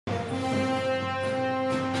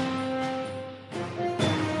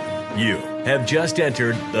You have just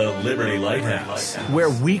entered the Liberty Lighthouse, where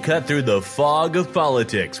we cut through the fog of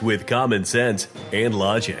politics with common sense and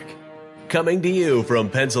logic. Coming to you from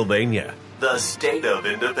Pennsylvania, the state of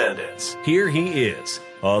independence. Here he is,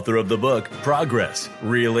 author of the book Progress,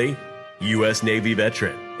 Really? U.S. Navy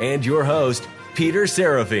veteran, and your host, Peter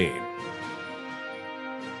Serafine.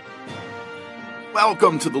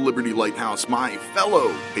 Welcome to the Liberty Lighthouse, my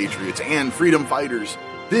fellow patriots and freedom fighters.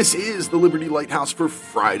 This is the Liberty Lighthouse for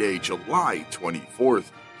Friday, July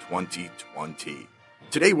 24th, 2020.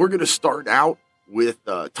 Today we're going to start out with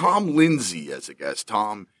Tom Lindsay as a guest.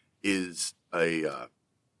 Tom is a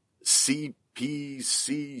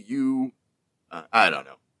CPCU,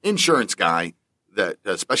 insurance guy that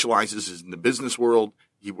specializes in the business world.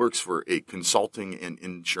 He works for a consulting and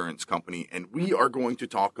insurance company, and we are going to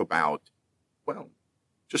talk about,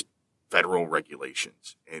 just federal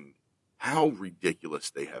regulations and how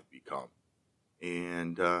ridiculous they have become.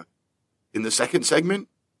 And in the second segment,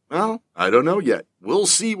 I don't know yet. We'll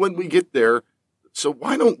see when we get there. So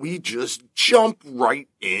why don't we just jump right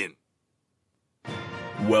in?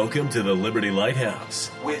 Welcome to the Liberty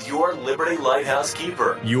Lighthouse with your Liberty Lighthouse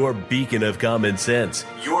keeper, your beacon of common sense,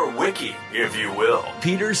 your wiki, if you will,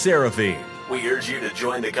 Peter Serafine. We urge you to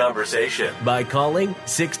join the conversation by calling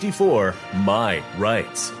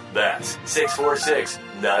 64-MY-RIGHTS. That's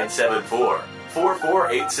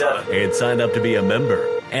 646-974-4487. And sign up to be a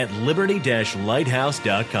member at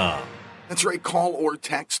liberty-lighthouse.com. That's right. Call or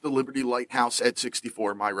text the Liberty Lighthouse at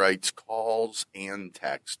 64-MY-RIGHTS. Calls and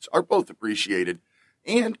texts are both appreciated.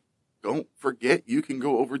 And don't forget, you can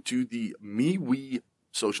go over to the MeWe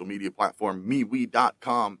social media platform,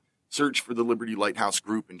 MeWe.com. Search for the Liberty Lighthouse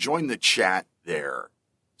group and join the chat there.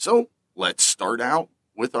 So let's start out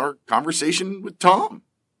with our conversation with Tom.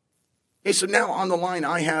 Okay, so now on the line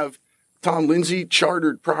I have Tom Lindsay,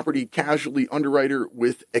 chartered property casualty underwriter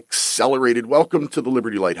with Accelerated. Welcome to the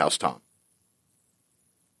Liberty Lighthouse, Tom.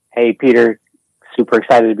 Hey, Peter. Super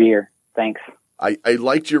excited to be here. Thanks. I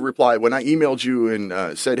liked your reply when I emailed you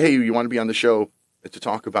and said, hey, you want to be on the show to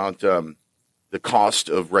talk about the cost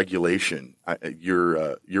of regulation.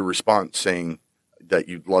 Your response saying that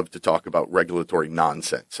you'd love to talk about regulatory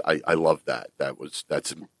nonsense. I love that.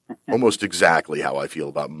 That's almost exactly how I feel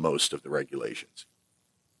about most of the regulations.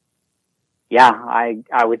 Yeah,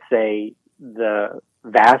 I would say the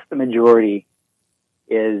vast majority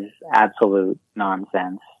is absolute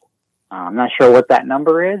nonsense. I'm not sure what that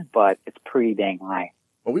number is, but it's pretty dang high.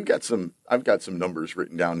 Well, I've got some numbers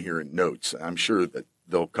written down here in notes. I'm sure that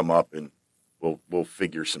they'll come up and we'll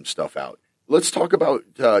figure some stuff out. Let's talk about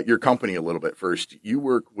your company a little bit first. You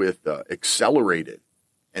work with Accelerated,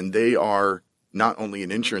 and they are not only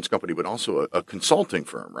an insurance company, but also a consulting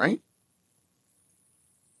firm, right?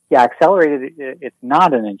 Yeah, Accelerated, it's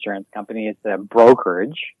not an insurance company. It's a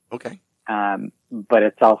brokerage. Okay. But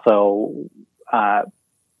it's also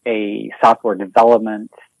a software development,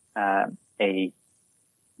 a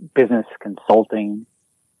business consulting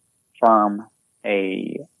firm,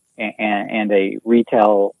 and a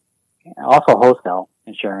retail, also wholesale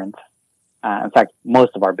insurance. In fact,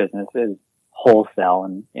 most of our business is wholesale,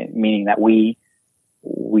 and meaning that we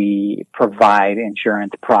provide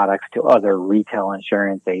insurance products to other retail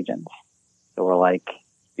insurance agents. So we're like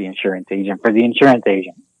the insurance agent for the insurance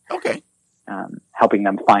agent. Okay. Helping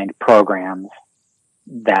them find programs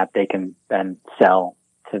that they can then sell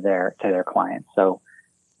to their clients. So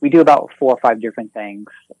we do about 4 or 5 different things.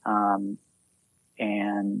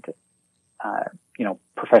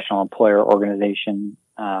 Professional employer organization,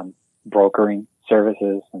 brokering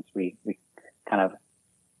services, since we kind of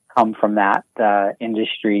come from that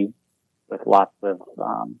industry with lots of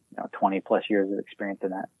 20 plus years of experience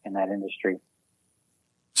in that industry.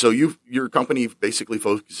 So your company basically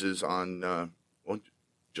focuses on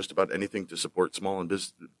just about anything to support small and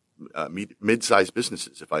mid-sized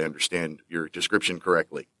businesses, if I understand your description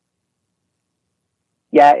correctly.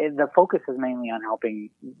 Yeah, the focus is mainly on helping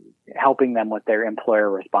them with their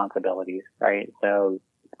employer responsibilities, right? So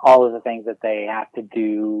all of the things that they have to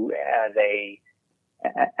do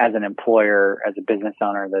as an employer, as a business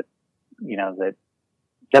owner, that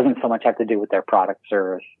doesn't so much have to do with their product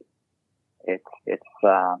service. It's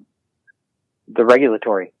the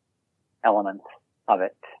regulatory elements of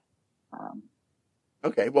it.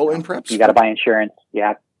 Okay, well, in preps, you got to buy insurance.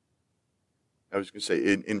 Yeah. I was going to say,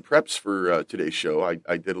 in preps for today's show, I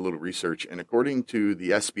did a little research, and according to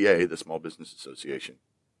the SBA, the Small Business Association,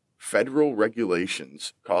 federal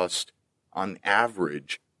regulations cost, on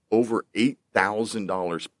average, over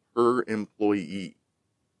 $8,000 per employee.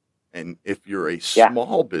 And if you're a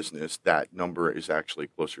small business, that number is actually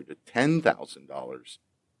closer to $10,000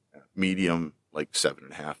 medium like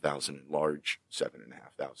 7,500, and large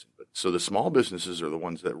 7,500. But so the small businesses are the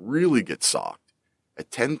ones that really get socked at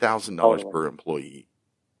 $10,000 per employee.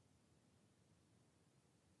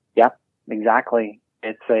 Yeah, exactly.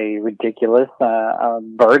 It's a ridiculous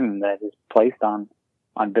burden that is placed on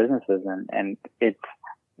businesses, and it's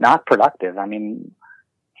not productive. I mean,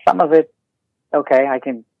 some of it, okay, I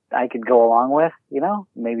could go along with,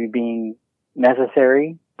 maybe being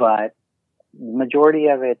necessary, but the majority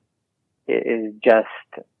of it is just,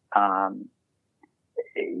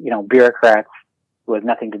 bureaucrats with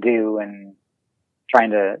nothing to do and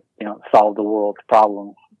trying to, solve the world's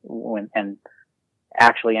problems and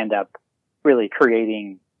actually end up really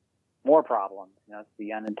creating more problems. It's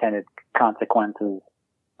the unintended consequences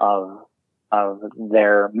of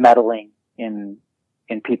their meddling in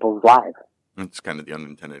people's lives. It's kind of the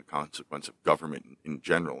unintended consequence of government in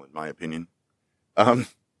general, in my opinion. So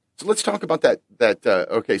let's talk about that.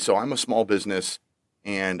 Okay, so I'm a small business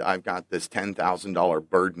and I've got this $10,000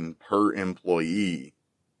 burden per employee.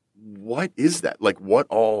 What is that? Like,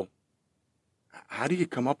 how do you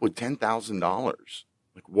come up with $10,000?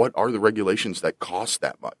 Like, what are the regulations that cost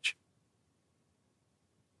that much?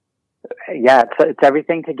 Yeah, it's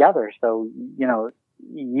everything together. So,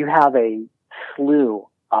 you have a slew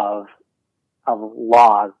of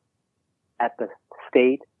laws at the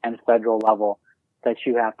state and federal level that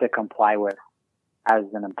you have to comply with as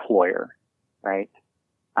an employer, right?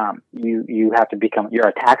 You have to you're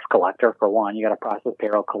a tax collector for one. You got to process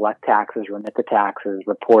payroll, collect taxes, remit the taxes,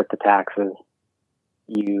 report the taxes.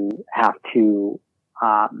 You have to,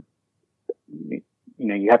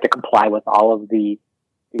 you have to comply with all of the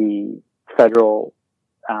federal,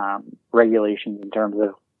 regulations in terms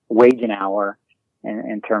of wage and hour and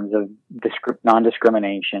in terms of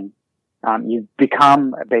non-discrimination. You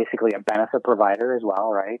become basically a benefit provider as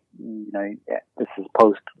well, right? This is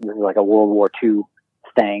like a World War II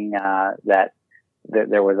thing, that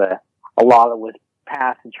there was a law that was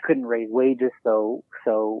passed that you couldn't raise wages. So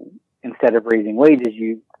instead of raising wages,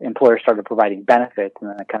 employers started providing benefits, and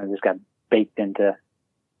then it kind of just got baked into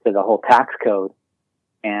the whole tax code.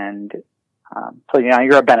 And, so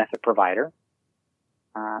you're a benefit provider.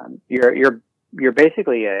 You're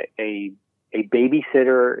basically a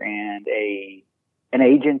babysitter and an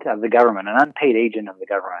agent of the government, an unpaid agent of the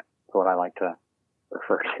government is what I like to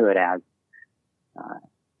refer to it as.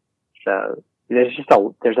 So there's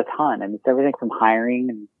a ton, and it's everything from hiring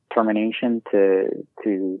and termination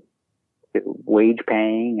to wage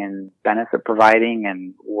paying and benefit providing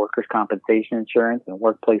and workers' compensation insurance and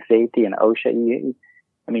workplace safety and OSHA.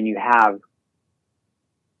 You have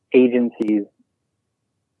agencies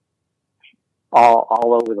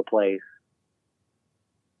all over the place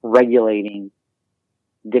regulating,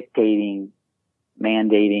 dictating,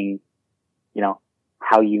 mandating,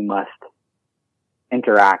 how you must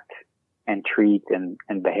interact and treat and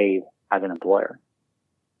behave as an employer.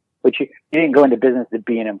 Which you didn't go into business to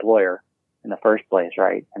be an employer in the first place,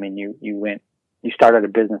 right? I mean, you started a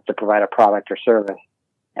business to provide a product or service,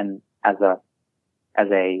 and as a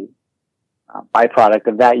byproduct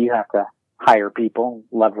of that, you have to hire people,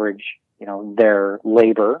 leverage, their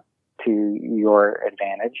labor to your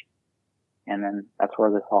advantage. And then that's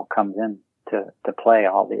where this all comes in to play,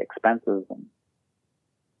 all the expenses. And,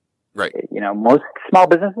 right. Most small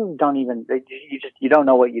businesses don't even, you don't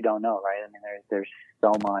know what you don't know, right? I mean, there's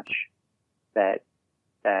so much that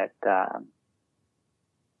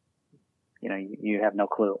you have no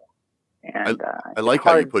clue. And I like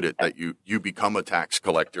how you put it, that you become a tax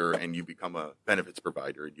collector and you become a benefits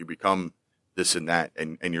provider and you become this and that,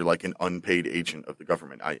 and you're like an unpaid agent of the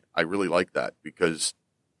government. I really like that, because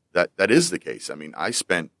that is the case. I mean, I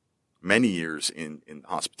spent many years in the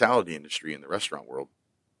hospitality industry, in the restaurant world,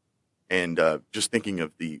 and just thinking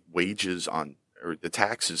of the wages or the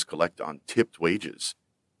taxes collect on tipped wages.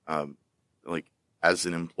 Like, as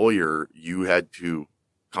an employer, you had to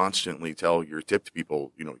constantly tell your tipped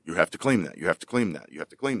people, you have to claim that, you have to claim that, you have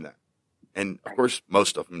to claim that. And of course,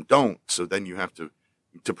 most of them don't. So then you have to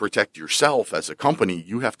protect yourself as a company,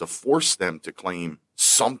 you have to force them to claim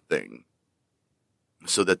something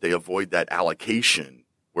so that they avoid that allocation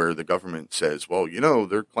where the government says, well,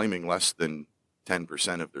 they're claiming less than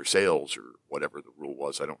 10% of their sales or whatever the rule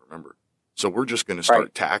was. I don't remember. So we're just going to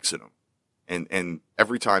start taxing them. And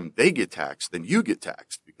every time they get taxed, then you get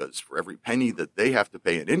taxed, because for every penny that they have to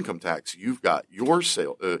pay in income tax, you've got your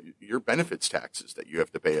your benefits taxes that you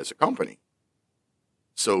have to pay as a company.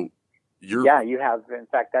 So you have. In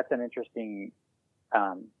fact, that's an interesting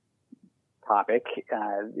topic.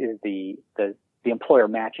 Is the employer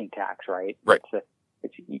matching tax, right? Right.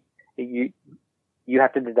 You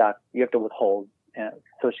have to deduct. You have to withhold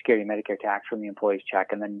Social Security and Medicare tax from the employee's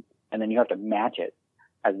check, and then you have to match it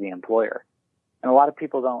as the employer. And a lot of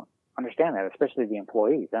people don't understand that, especially the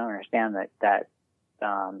employees. They don't understand that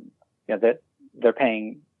they're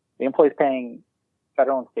paying, the employee's paying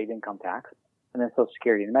federal and state income tax, and then Social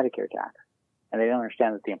Security and Medicare tax. And they don't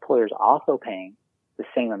understand that the employer is also paying the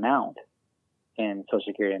same amount in Social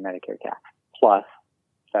Security and Medicare tax, plus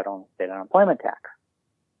federal and state unemployment tax,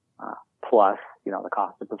 plus, the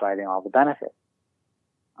cost of providing all the benefits.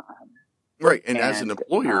 Right. And as an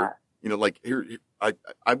employer, I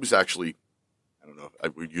was actually, I don't know if I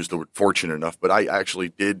would use the word fortunate enough, but I actually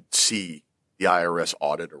did see the IRS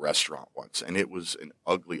audit a restaurant once, and it was an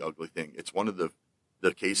ugly, ugly thing. It's one of the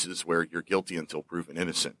cases where you're guilty until proven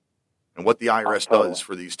innocent. And what the IRS does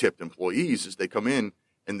for these tipped employees is they come in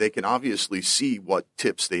and they can obviously see what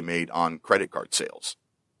tips they made on credit card sales.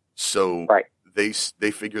 So they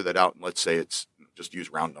figure that out, and let's say it's, just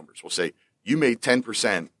use round numbers. We'll say you made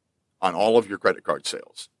 10% on all of your credit card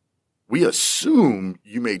sales. We assume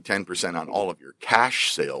you made 10% on all of your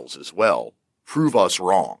cash sales as well. Prove us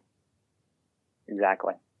wrong.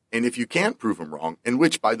 Exactly. And if you can't prove them wrong, and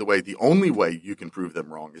which, by the way, the only way you can prove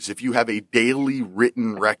them wrong is if you have a daily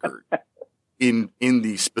written record in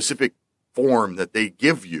the specific form that they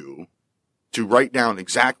give you to write down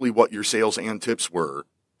exactly what your sales and tips were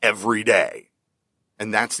every day.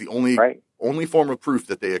 And that's the only form of proof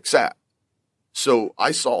that they accept. So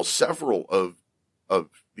I saw several of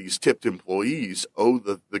these tipped employees owe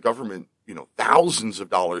the government, thousands of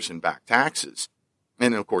dollars in back taxes.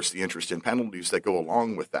 And of course the interest and penalties that go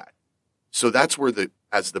along with that. So that's where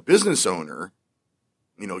as the business owner,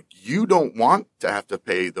 you don't want to have to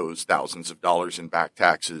pay those thousands of dollars in back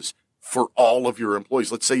taxes for all of your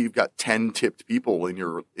employees. Let's say you've got 10 tipped people in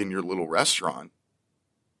your little restaurant,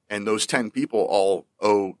 and those 10 people all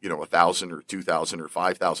owe, $1,000 or $2,000 or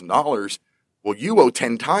 $5,000. Well, you owe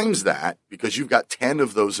 10 times that because you've got 10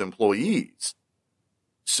 of those employees.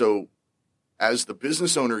 So as the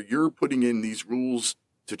business owner, you're putting in these rules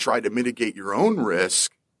to try to mitigate your own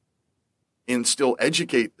risk and still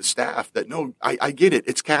educate the staff that, no, I get it.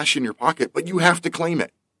 It's cash in your pocket, but you have to claim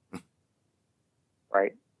it.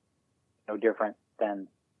 Right. No different than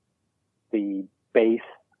the base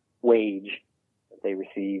wage that they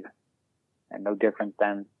receive, and no different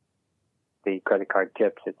than the credit card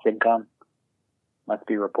tips. It's income, must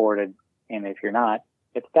be reported, and if you're not,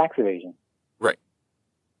 it's tax evasion. Right.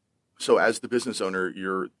 So as the business owner,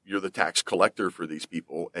 you're the tax collector for these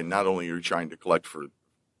people, and not only are you trying to collect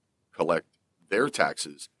their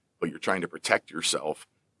taxes, but you're trying to protect yourself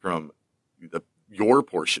from your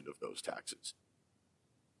portion of those taxes.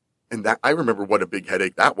 And that, I remember what a big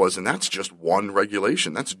headache that was, and that's just one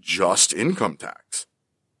regulation. That's just income tax.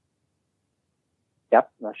 Yep,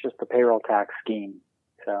 that's just the payroll tax scheme.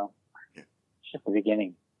 So it's just the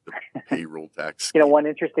beginning. The payroll tax scheme. One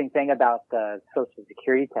interesting thing about the Social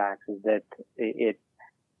Security tax is that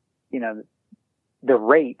the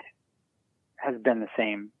rate has been the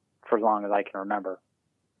same for as long as I can remember.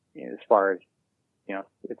 As far as,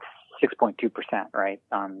 it's 6.2%, right?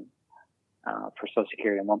 For Social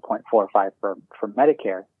Security and 1.45 for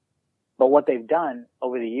Medicare. But what they've done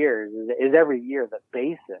over the years is every year the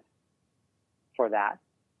basis for that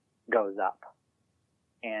goes up.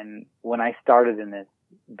 And when I started in this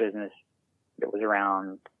business, it was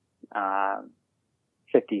around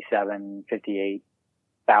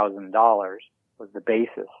 $58,000 was the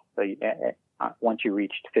basis. So once you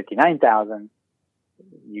reached $59,000,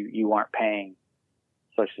 you weren't paying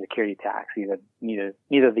Social Security tax, neither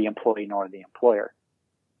the employee nor the employer.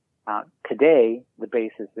 Today, the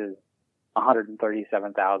basis is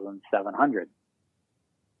 $137,700.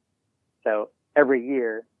 So every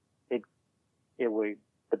year, the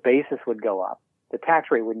basis would go up. The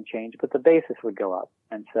tax rate wouldn't change, but the basis would go up,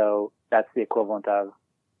 and so that's the equivalent of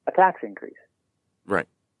a tax increase. Right.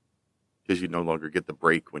 Because you no longer get the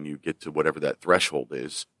break when you get to whatever that threshold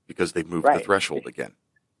is, because they've moved the threshold again.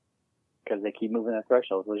 Because they keep moving the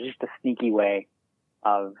threshold. So it's just a sneaky way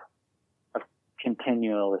of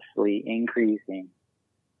continuously increasing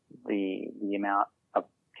the amount of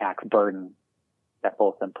tax burden that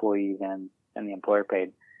both employees and the employer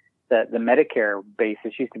paid. The Medicare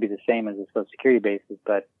basis used to be the same as the Social Security basis,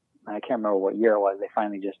 but I can't remember what year it was. They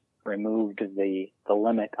finally just removed the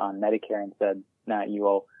limit on Medicare and said, "No, you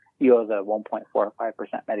owe the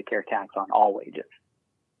 1.45% Medicare tax on all wages."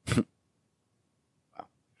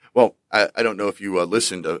 Well, I don't know if you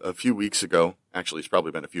listened a few weeks ago. Actually, it's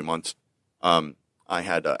probably been a few months. I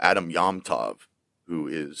had Adam Yomtov, who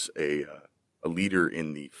is a leader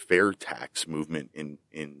in the fair tax movement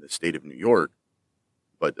in the state of New York.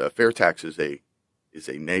 But fair tax is a is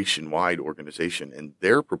a nationwide organization, and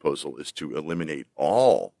their proposal is to eliminate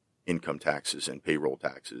all income taxes and payroll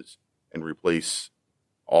taxes and replace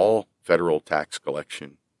all federal tax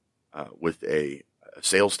collection with a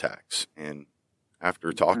sales tax. And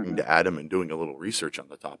after talking to Adam and doing a little research on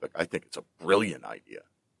the topic, I think it's a brilliant idea.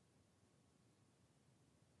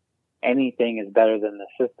 Anything is better than the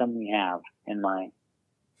system we have, in my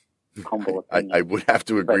humble opinion. I would have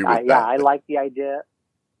to agree with that. Yeah, I like the idea.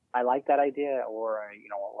 I like that idea, or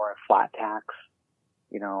a flat tax,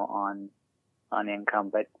 on income.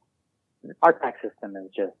 But our tax system is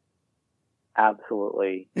just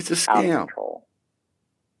absolutely it's a out of scam. control.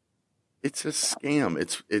 It's a scam.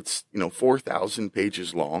 It's 4,000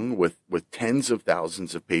 pages long with tens of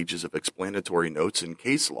thousands of pages of explanatory notes and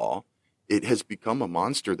case law. It has become a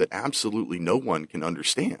monster that absolutely no one can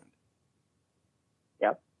understand.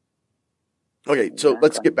 Yep. Okay, so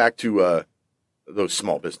let's get back to those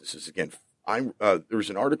small businesses again. There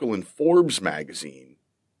was an article in Forbes magazine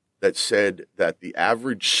that said that the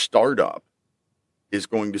average startup is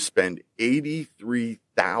going to spend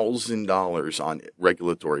 $83,000 on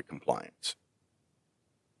regulatory compliance.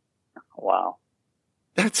 Wow.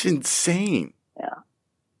 That's insane. Yeah.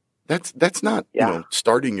 That's not,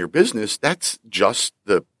 starting your business. That's just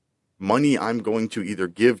the money I'm going to either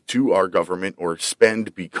give to our government or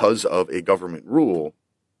spend because of a government rule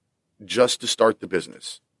just to start the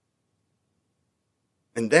business.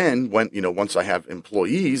 And then once I have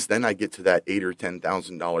employees, then I get to that $8,000 or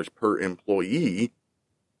 $10,000 per employee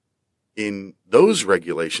in those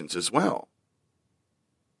regulations as well.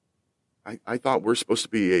 I thought we're supposed to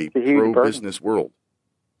be a pro-business world.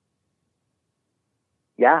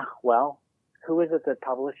 Yeah, well, who is it that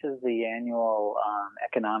publishes the annual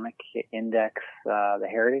economic index? The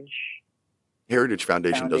Heritage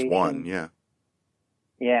Foundation does one, yeah.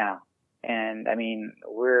 Yeah, and I mean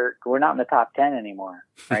we're not in the top 10 anymore,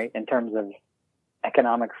 right? In terms of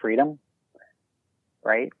economic freedom,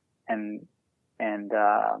 right? And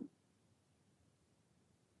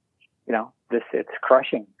it's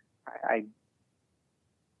crushing.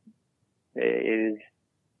 It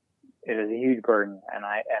is a huge burden, and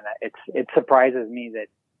it surprises me that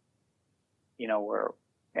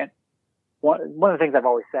one of the things I've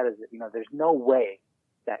always said is that there's no way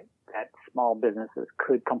that small businesses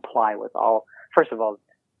could comply with all. First of all,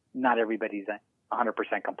 not everybody's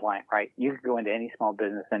 100% compliant, right? You could go into any small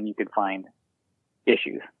business and you could find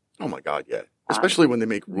issues. Oh my God, yeah. Especially when they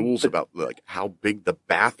make rules about like how big the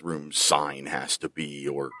bathroom sign has to be,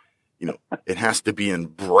 or it has to be in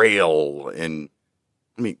Braille, and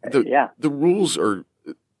I mean the rules are.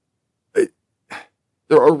 There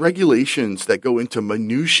are regulations that go into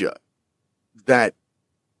minutia that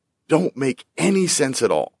don't make any sense at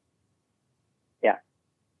all. Yeah,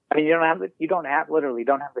 I mean you don't have the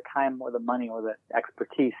time or the money or the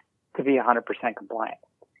expertise to be 100% compliant.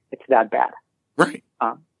 It's that bad, right?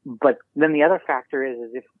 But then the other factor is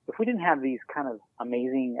if we didn't have these kind of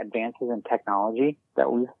amazing advances in technology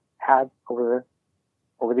that we've had over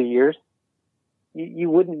the years, you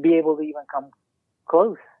wouldn't be able to even come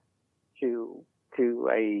close to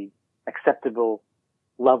a acceptable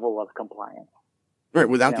level of compliance. Right.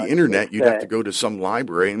 Without the internet, you'd have to go to some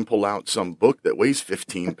library and pull out some book that weighs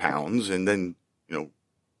 15 pounds and then,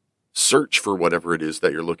 search for whatever it is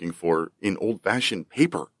that you're looking for in old-fashioned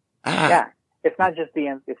paper. Yeah. It's not just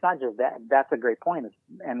that. That's a great point.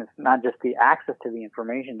 And it's not just the access to the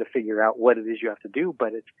information to figure out what it is you have to do,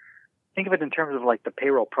 but think of it in terms of like the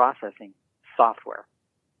payroll processing software.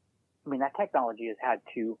 I mean, that technology has had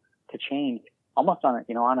to change almost on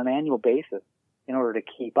an annual basis in order to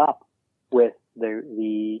keep up with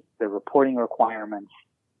the reporting requirements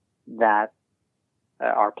that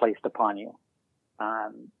are placed upon you.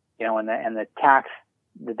 And the tax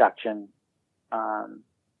deduction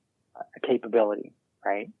capability,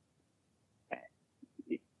 right?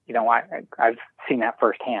 I've seen that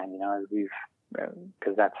firsthand,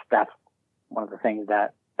 because that's one of the things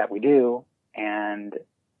that we do, and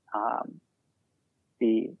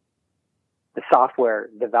the software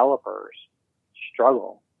developers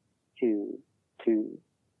struggle to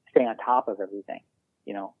stay on top of everything,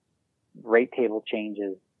 rate table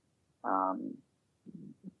changes,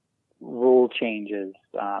 rule changes,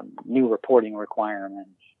 new reporting requirements.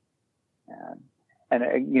 And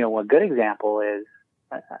a good example is,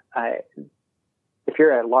 if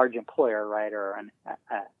you're a large employer, right, or an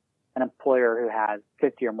employer who has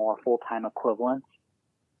 50 or more full-time equivalents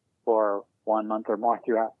for 1 month or more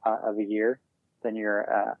throughout of a year, then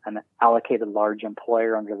you're an allocated large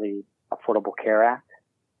employer under the Affordable Care Act,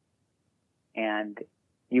 and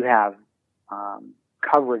you have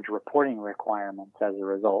coverage reporting requirements as a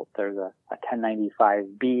result. There's a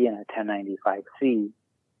 1095B and a 1095C,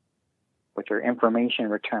 which are information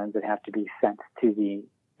returns that have to be sent to the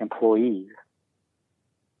employees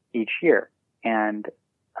each year. And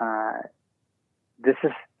this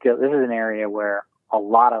is an area where a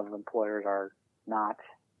lot of employers are not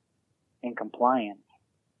in compliance,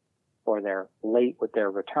 or they're late with their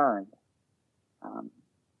returns.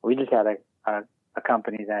 We just had a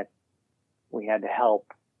company that we had to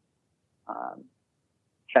help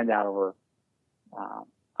send out over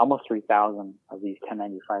almost 3,000 of these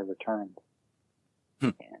 1095 returns.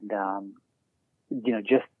 And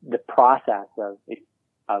just the process of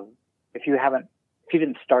if you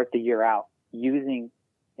didn't start the year out using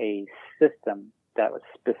a system that was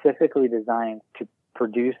specifically designed to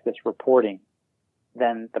produce this reporting,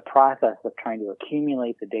 then the process of trying to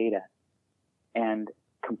accumulate the data and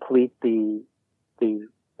complete the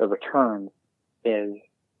returns is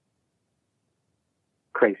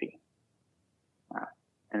crazy.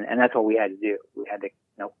 And that's what we had to do. We had to,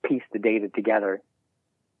 piece the data together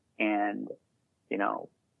and,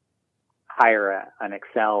 hire an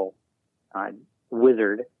Excel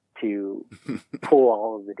wizard to pull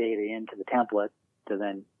all of the data into the template to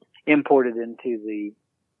then import it into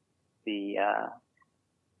the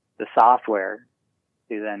software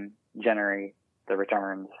to then generate the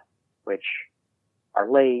returns, which are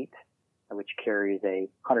late, which carries a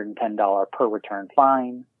 $110 per return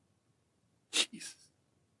fine. Jesus.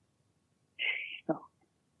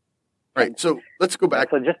 Right. So let's go back.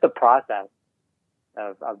 So just the process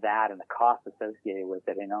of that and the cost associated with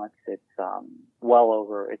it, it's well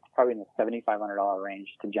over, it's probably in the $7,500 range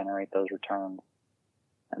to generate those returns.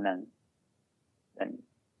 And then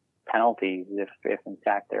penalties, if in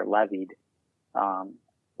fact they're levied,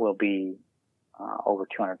 will be over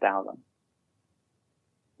 $200,000.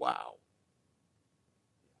 Wow.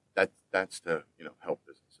 That's to help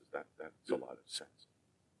businesses. That's a lot of sense.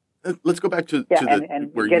 Let's go back to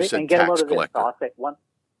where you said tax collector.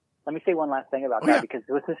 Let me say one last thing about that, because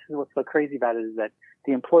this is what's so crazy about it is that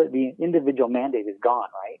the individual mandate is gone,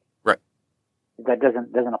 right? Right. That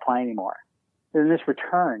doesn't apply anymore. And this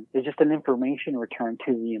return is just an information return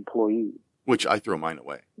to the employee, which I throw mine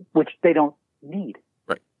away, which they don't need.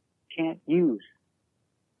 Right. Can't use.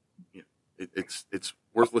 Yeah. It's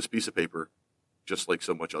worthless piece of paper, just like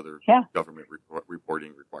so much other government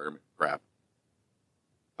reporting requirement crap.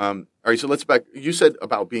 All right, so let's back. You said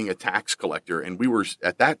about being a tax collector, and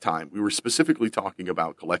at that time, we were specifically talking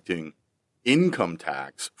about collecting income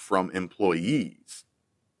tax from employees.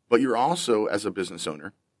 But you're also, as a business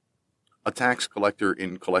owner, a tax collector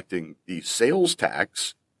in collecting the sales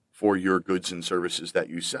tax for your goods and services that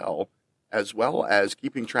you sell, as well as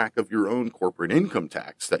keeping track of your own corporate income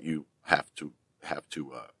tax that you have to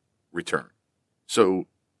return. So,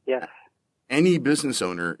 any business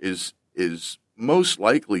owner is most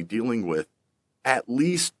likely dealing with at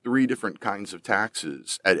least 3 different kinds of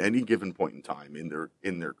taxes at any given point in time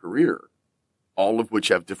in their career, all of which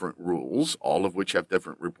have different rules, all of which have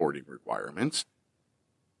different reporting requirements.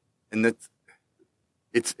 And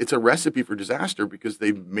it's a recipe for disaster because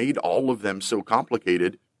they've made all of them so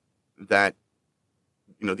complicated that,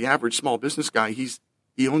 the average small business guy, he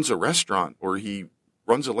owns a restaurant, or he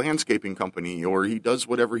runs a landscaping company, or he does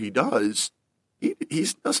whatever he does. He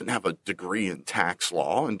doesn't have a degree in tax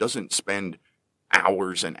law and doesn't spend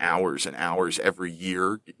hours and hours and hours every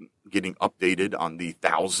year getting updated on the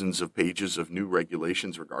thousands of pages of new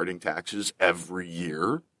regulations regarding taxes every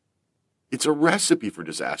year. It's a recipe for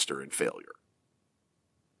disaster and failure.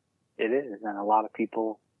 It is, and a lot of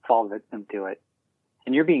people fall victim to it.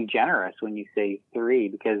 And you're being generous when you say 3,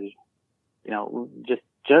 because,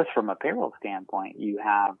 just from a payroll standpoint, you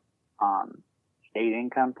have state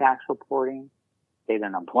income tax reporting, state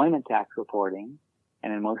unemployment tax reporting,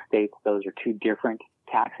 and in most states, those are 2 different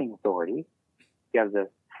taxing authorities. You have the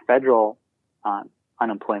federal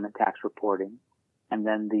unemployment tax reporting, and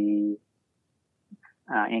then the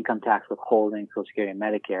income tax withholding, Social Security, and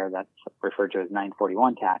Medicare. That's referred to as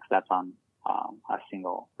 941 tax. That's on a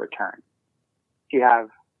single return. You have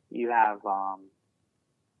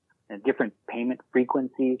different payment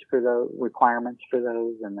frequencies for the requirements for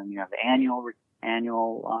those, and then you have annual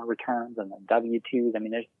returns and then W-2s. I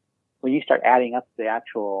mean, when you start adding up the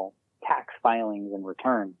actual tax filings and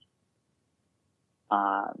returns,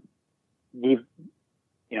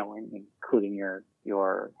 including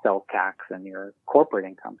your sales tax and your corporate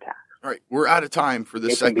income tax. All right, we're out of time for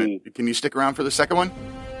this segment. Can you stick around for the second one?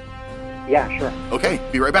 Yeah, sure. Okay,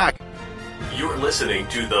 be right back. You're listening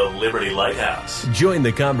to the Liberty Lighthouse. Join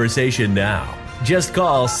the conversation now. Just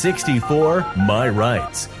call 64 My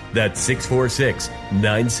Rights. That's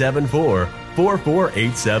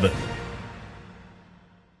 646-974-4487.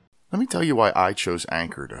 Let me tell you why I chose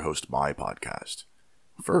Anchor to host my podcast.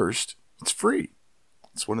 First, it's free.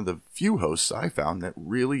 It's one of the few hosts I found that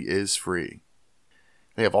really is free.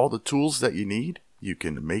 They have all the tools that you need. You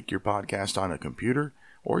can make your podcast on a computer,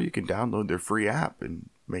 or you can download their free app and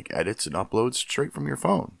make edits and uploads straight from your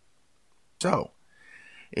phone. So,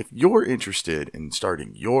 if you're interested in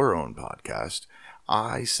starting your own podcast,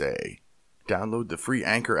 I say download the free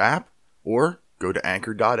Anchor app or go to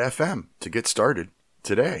anchor.fm to get started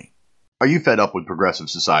today. Are you fed up with progressive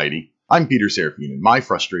society? I'm Peter Serafine, and my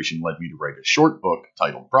frustration led me to write a short book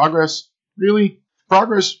titled Progress? Really?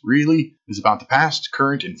 Progress, really, is about the past,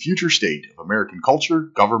 current, and future state of American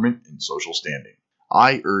culture, government, and social standing.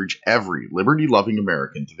 I urge every liberty-loving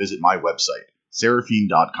American to visit my website,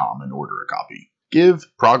 serafine.com, and order a copy. Give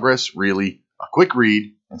Progress, Really a quick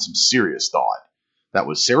read and some serious thought. That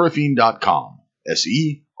was serafine.com,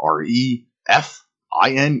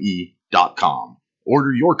 serefine.com.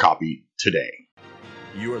 Order your copy today.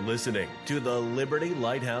 You are listening to the Liberty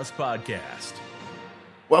Lighthouse Podcast.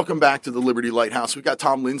 Welcome back to the Liberty Lighthouse. We got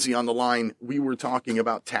Tom Lindsay on the line. We were talking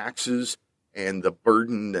about taxes and the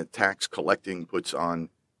burden that tax collecting puts on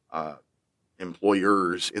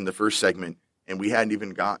employers in the first segment. And we hadn't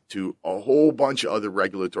even got to a whole bunch of other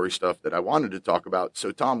regulatory stuff that I wanted to talk about.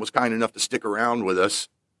 So Tom was kind enough to stick around with us.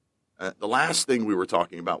 The last thing we were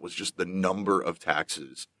talking about was just the number of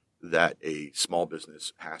taxes that a small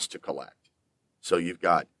business has to collect. So you've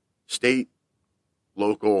got state,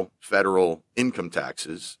 local, federal income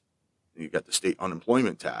taxes. You've got the state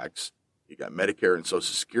unemployment tax. You got Medicare and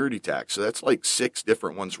Social Security tax. So that's like 6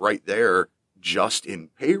 different ones right there just in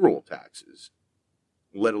payroll taxes,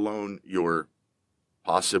 let alone your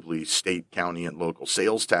possibly state, county, and local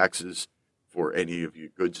sales taxes for any of your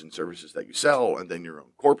goods and services that you sell, and then your own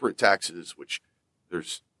corporate taxes, which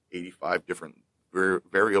there's 85 different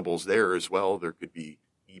variables there as well. There could be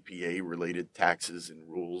EPA-related taxes and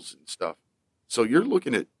rules and stuff. So you're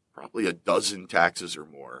looking at probably a dozen taxes or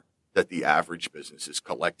more that the average business is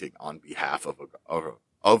collecting on behalf of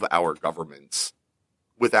our governments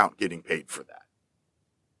without getting paid for that.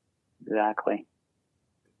 Exactly.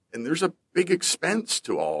 And there's a big expense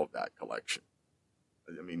to all of that collection.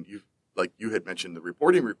 I mean, you had mentioned the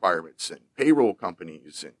reporting requirements and payroll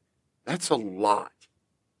companies, and that's a lot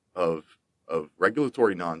of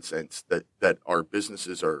regulatory nonsense that our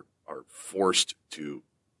businesses are forced to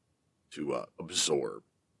absorb.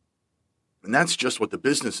 And that's just what the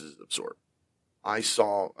businesses absorb. I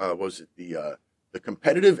saw, the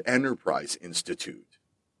Competitive Enterprise Institute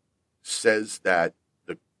says that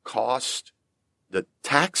the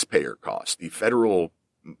taxpayer cost, the federal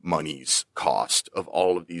money's cost of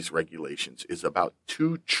all of these regulations is about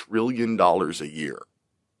 $2 trillion a year.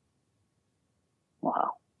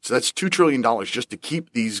 Wow. So that's $2 trillion just to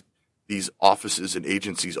keep these offices and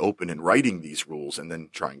agencies open and writing these rules and then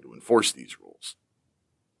trying to enforce these rules.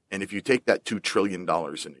 And if you take that $2 trillion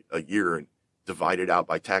a year and divide it out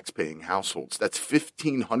by tax-paying households, that's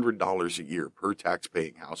 $1,500 a year per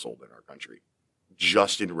tax-paying household in our country,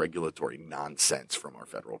 just in regulatory nonsense from our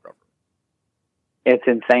federal government. It's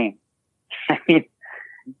insane. I mean,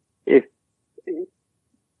 it's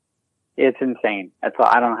insane. That's all.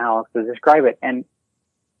 I don't know how else to describe it. And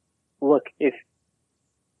look, if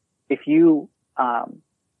this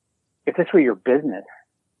were your business,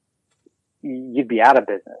 you'd be out of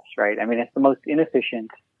business, right? I mean, it's the most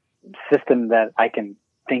inefficient system that I can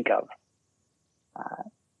think of.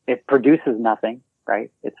 It produces nothing,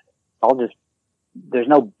 right? It's all just, there's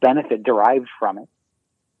no benefit derived from it.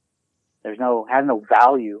 Has no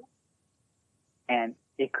value, and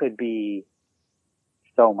it could be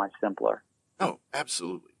so much simpler. Oh,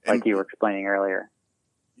 absolutely. Like you were explaining earlier.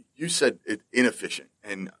 You said it inefficient,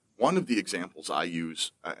 and one of the examples I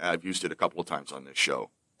use, I've used it a couple of times on this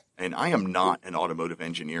show, and I am not an automotive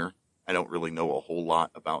engineer. I don't really know a whole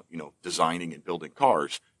lot about, designing and building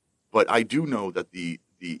cars, but I do know that the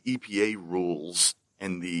EPA rules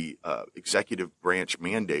and the executive branch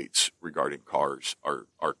mandates regarding cars are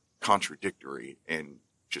contradictory and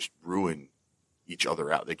just ruin each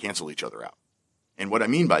other out. They cancel each other out. And what I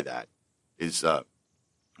mean by that is, in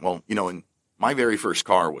my very first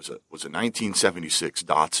car was a 1976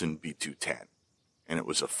 Datsun B210, and it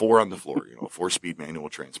was a 4 on the floor, a 4-speed manual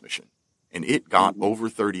transmission, and it got over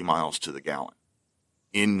 30 miles to the gallon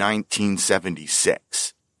in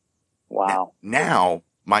 1976. Wow. Now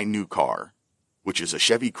my new car, which is a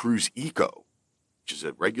Chevy Cruze Eco, which is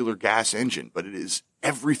a regular gas engine, but it is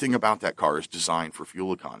everything about that car is designed for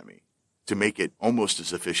fuel economy to make it almost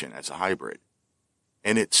as efficient as a hybrid.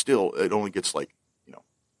 And it only gets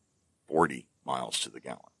 40 miles to the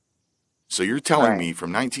gallon. So you're telling Right. me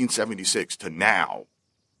from 1976 to now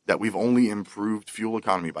that we've only improved fuel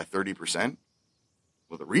economy by 30%?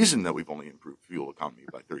 Well, the reason that we've only improved fuel economy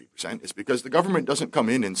by 30% is because the government doesn't come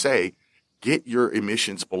in and say, get your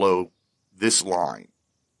emissions below this line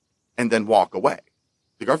and then walk away.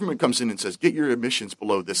 The government comes in and says, get your emissions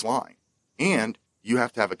below this line. And you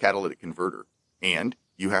have to have a catalytic converter. And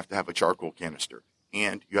you have to have a charcoal canister.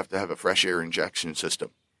 And you have to have a fresh air injection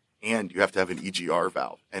system. And you have to have an EGR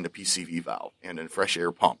valve and a PCV valve and a fresh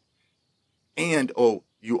air pump. And,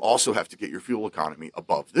 you also have to get your fuel economy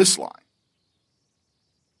above this line.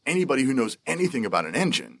 Anybody who knows anything about an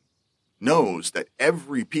engine knows that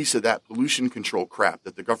every piece of that pollution control crap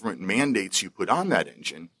that the government mandates you put on that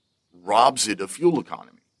engine robs it of fuel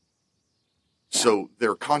economy. So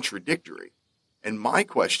they're contradictory. And my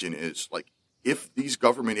question is, like, if these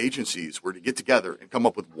government agencies were to get together and come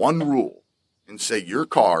up with one rule and say your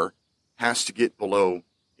car has to get below,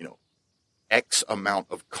 X amount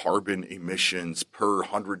of carbon emissions per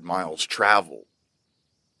 100 miles traveled,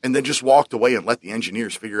 and then just walked away and let the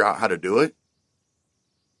engineers figure out how to do it,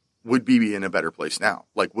 would be in a better place now.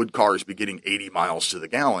 Like, would cars be getting 80 miles to the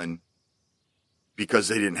gallon because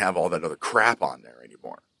they didn't have all that other crap on there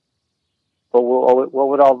anymore? But what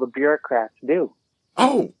would all the bureaucrats do?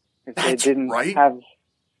 Oh, If that's they didn't right. have,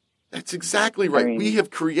 That's exactly right. I mean- We have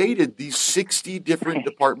created these 60 different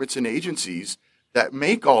departments and agencies that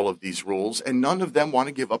make all of these rules, and none of them want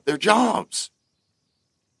to give up their jobs.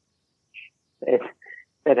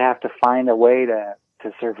 they'd have to find a way to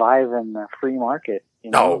survive in the free market,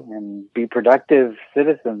 and be productive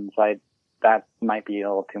citizens. That might be a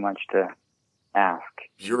little too much to ask.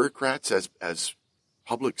 Bureaucrats as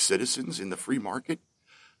public citizens in the free market?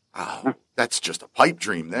 Oh, that's just a pipe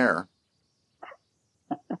dream there.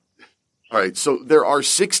 All right, so there are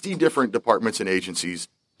 60 different departments and agencies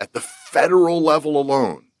at the federal level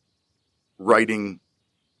alone writing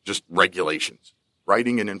just regulations,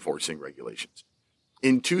 writing and enforcing regulations.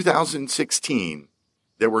 In 2016,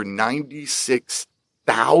 there were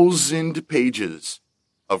 96,000 pages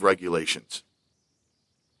of regulations.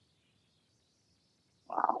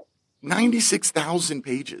 Wow. 96,000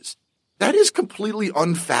 pages. That is completely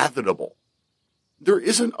unfathomable. There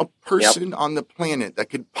isn't a person on the planet that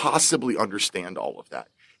could possibly understand all of that.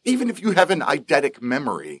 Even if you have an eidetic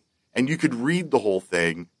memory and you could read the whole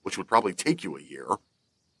thing, which would probably take you a year,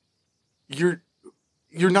 you're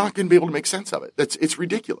not going to be able to make sense of it. It's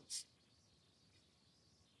ridiculous.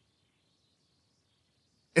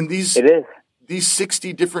 And It is. these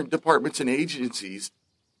 60 different departments and agencies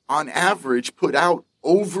on average put out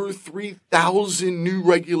over 3,000 new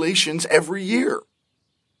regulations every year.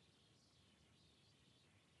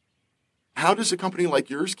 How does a company like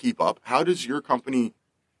yours keep up? How does your company,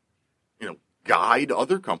 guide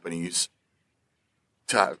other companies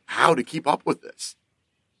to how to keep up with this?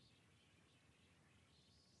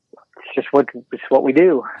 It's what we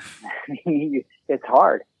do. It's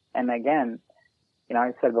hard. And again,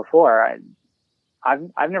 I said before,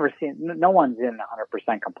 I've never seen, no one's in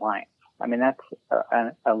 100% compliance. I mean, that's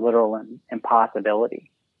a literal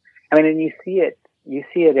impossibility. I mean, and you see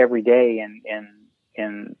it every day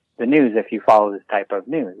in the news if you follow this type of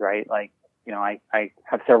news, right? Like, I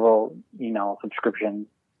have several, subscriptions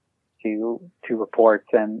to reports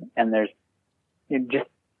and there's, just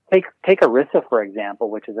take ERISA, for example,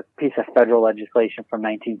 which is a piece of federal legislation from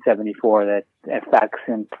 1974 that affects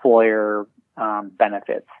employer,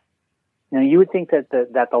 benefits. You would think that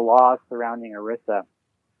the laws surrounding ERISA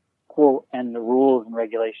and the rules and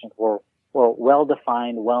regulations were well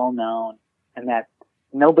defined, well known, and that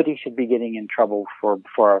nobody should be getting in trouble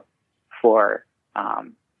for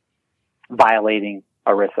violating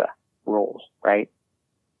ERISA rules, right?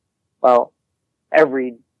 Well,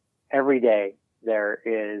 every day there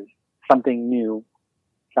is something new,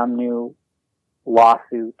 some new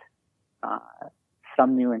lawsuit,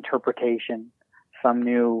 some new interpretation, some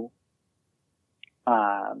new,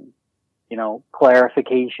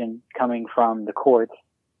 clarification coming from the courts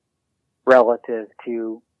relative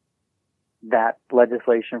to that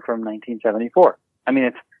legislation from 1974. I mean,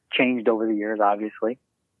 it's changed over the years, obviously.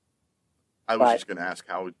 I was just going to ask,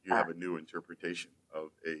 how you have a new interpretation of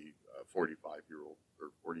a 45-year-old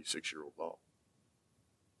or 46-year-old law?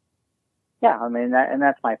 Yeah, I mean,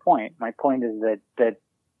 that's my point. My point is that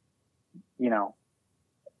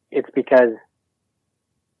it's because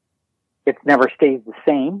it never stays the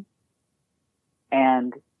same,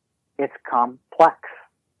 and it's complex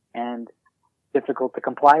and difficult to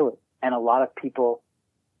comply with. And a lot of people,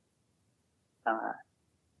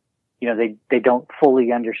 they don't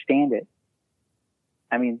fully understand it.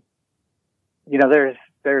 I mean, there's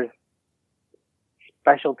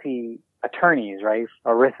specialty attorneys, right?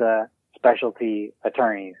 ERISA specialty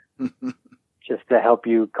attorneys, just to help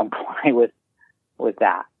you comply with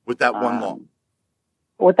that. With that one law.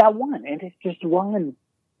 With that one. And it's just one.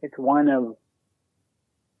 It's one of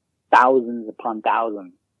thousands upon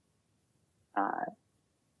thousands.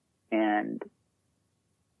 And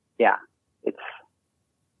yeah, it's,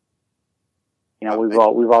 you know, we've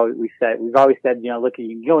always said, you know, look,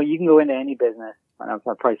 you can go into any business. I've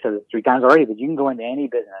probably said this 3 times already, but you can go into any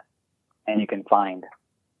business and you can find,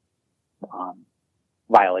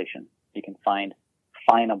 violations. You can find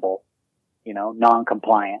finable, you know,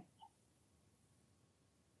 non-compliant.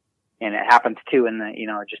 And it happens too in the, you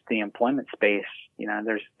know, just the employment space. You know,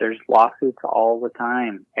 there's lawsuits all the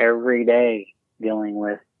time, every day, dealing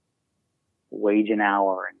with wage and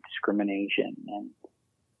hour and discrimination and,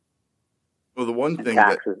 well, the one thing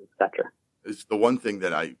taxes, etc. is the one thing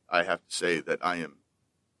that I have to say that I am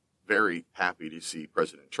very happy to see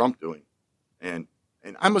President Trump doing. And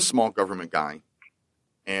I'm a small government guy,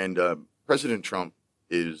 and President Trump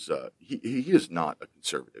is he is not a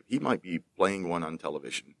conservative. He might be playing one on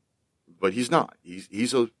television, but he's not. He's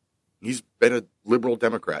been a liberal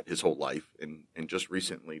Democrat his whole life, and just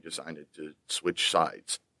recently decided to switch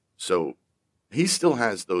sides. So he still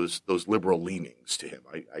has those liberal leanings to him.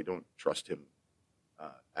 I don't trust him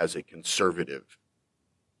as a conservative.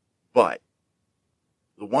 But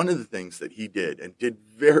one of the things that he did, and did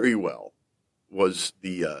very well, was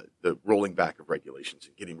the rolling back of regulations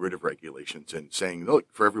and getting rid of regulations and saying, look,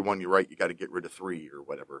 for every one you write, you got to get rid of 3 or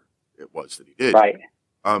whatever it was that he did. Right.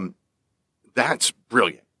 That's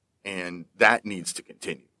brilliant. And that needs to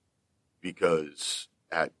continue, because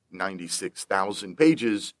at 96,000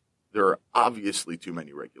 pages, there are obviously too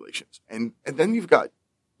many regulations. And then you've got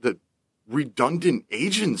the redundant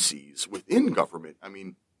agencies within government. I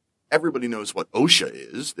mean, everybody knows what OSHA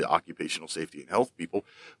is, the Occupational Safety and Health people,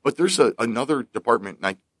 but there's another department, and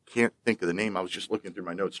I can't think of the name. I was just looking through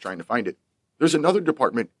my notes trying to find it. There's another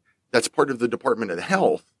department that's part of the Department of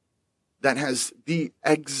Health that has the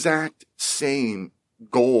exact same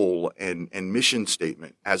goal and mission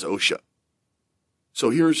statement as OSHA. So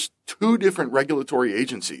here's 2 different regulatory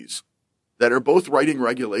agencies that are both writing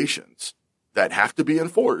regulations that have to be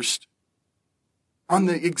enforced on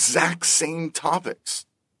the exact same topics.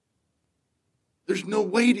 There's no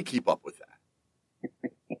way to keep up with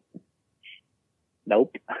that.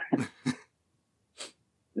 Nope.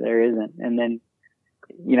 There isn't. And then,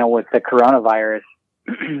 you know, with the coronavirus,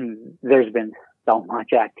 there's been so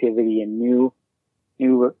much activity and new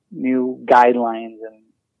guidelines and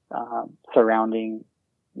surrounding,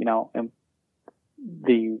 you know,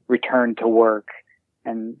 the return to work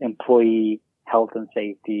and employee health and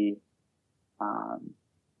safety.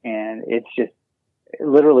 And it's just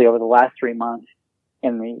literally over the last 3 months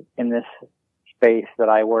in this space that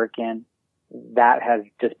I work in, that has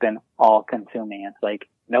just been all consuming. It's like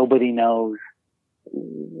nobody knows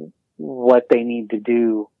what they need to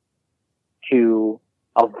do to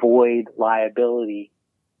avoid liability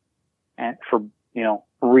and for, you know,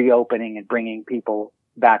 reopening and bringing people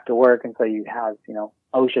back to work. And so you have, you know,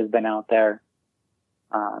 OSHA's been out there,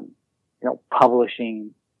 you know,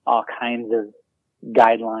 publishing all kinds of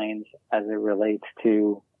guidelines as it relates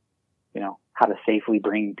to, you know, how to safely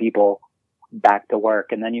bring people back to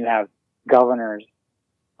work. And then you have governors,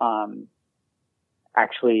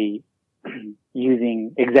 actually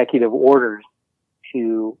using executive orders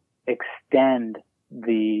to extend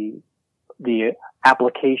the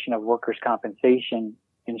application of workers' compensation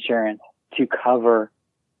insurance to cover,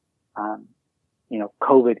 you know,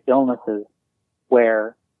 COVID illnesses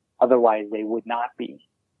where otherwise they would not be.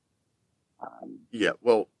 Yeah,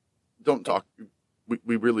 well, don't talk.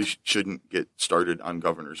 We really shouldn't get started on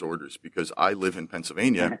governor's orders, because I live in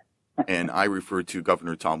Pennsylvania and I refer to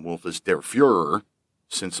Governor Tom Wolf as Der Fuhrer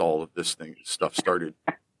since all of this stuff started.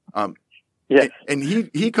 Yes. And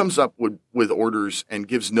he comes up with orders and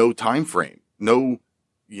gives no time frame, no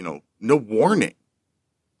warning.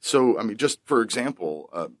 So, I mean, just for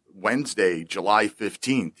example, Wednesday, July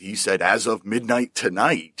 15th, he said, as of midnight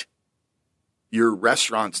tonight, your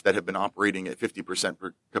restaurants that have been operating at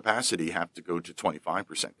 50% capacity have to go to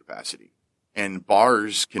 25% capacity. And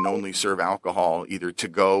bars can only serve alcohol either to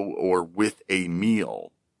go or with a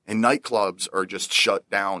meal. And nightclubs are just shut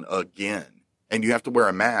down again. And you have to wear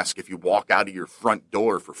a mask if you walk out of your front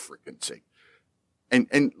door, for frickin' sake.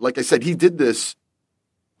 And like I said, he did this,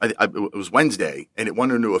 it was Wednesday, and it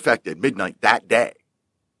went into effect at midnight that day.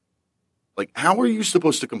 Like, how are you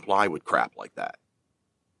supposed to comply with crap like that?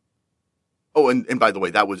 Oh, and by the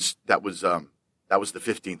way, that was the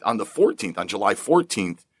 15th. On the 14th, on July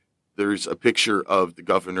 14th, there's a picture of the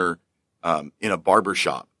governor in a barber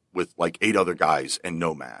shop with like 8 other guys and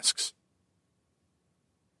no masks.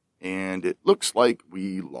 And it looks like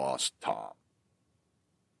we lost Tom.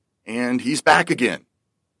 And he's back again.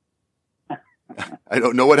 I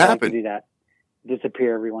don't know what happened. Do that.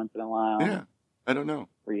 Disappear every once in a while. Yeah, I don't know.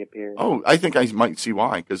 Reappear. Oh, I think I might see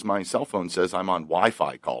why, because my cell phone says I'm on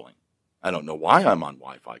Wi-Fi calling. I don't know why I'm on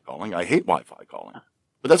Wi-Fi calling. I hate Wi-Fi calling.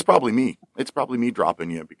 But that's probably me. It's probably me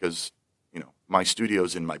dropping you because, my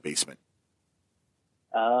studio's in my basement.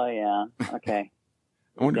 Oh, yeah. Okay.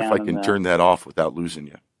 I wonder if I can turn that off without losing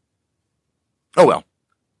you. Oh, well.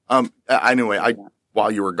 Anyway, while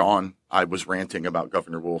you were gone, I was ranting about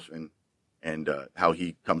Governor Wolf and how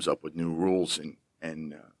he comes up with new rules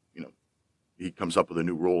and he comes up with a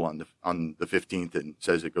new rule on the 15th and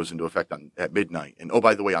says it goes into effect at midnight. And, oh,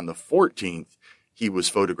 by the way, on the 14th, he was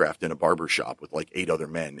photographed in a barber shop with like 8 other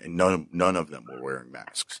men, and none of them were wearing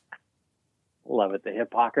masks. Love it. The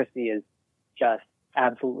hypocrisy is just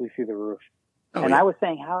absolutely through the roof. Oh, and yeah. I was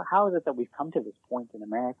saying, how is it that we've come to this point in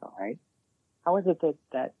America, right? How is it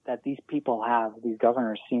that these people these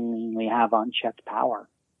governors seemingly have unchecked power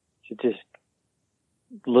to just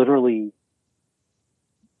literally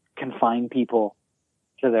confine people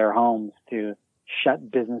to their homes, to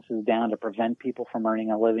shut businesses down, to prevent people from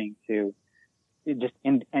earning a living, to just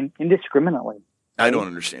indiscriminately. I don't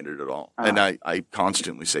understand it at all. And I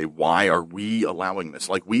constantly say, why are we allowing this?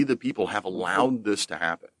 Like, we, the people, have allowed this to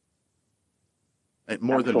happen. And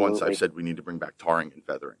more than once I've said we need to bring back tarring and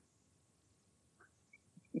feathering.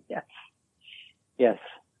 Yes. Yes.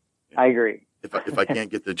 I agree. If I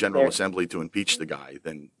can't get the General Assembly to impeach the guy,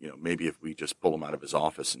 then, maybe if we just pull him out of his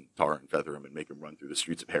office and tar and feather him and make him run through the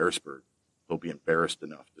streets of Harrisburg, he'll be embarrassed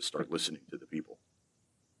enough to start listening to the people.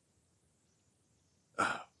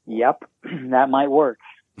 Yep. That might work.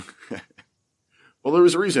 Well, there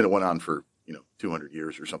was a reason it went on for, 200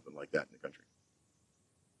 years or something like that in the country.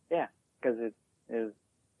 Yeah, because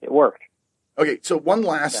it worked. Okay, so one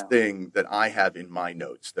last thing that I have in my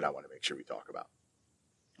notes that I want to make sure we talk about.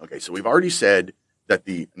 Okay, so we've already said that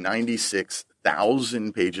the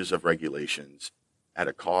 96,000 pages of regulations at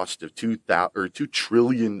a cost of $2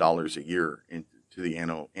 trillion a year into the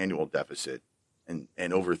annual deficit and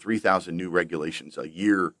over 3,000 new regulations a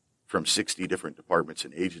year from 60 different departments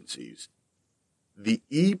and agencies. The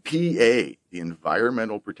EPA, the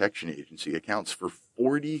Environmental Protection Agency, accounts for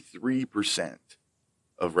 43%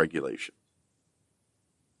 of regulations.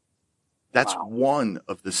 That's one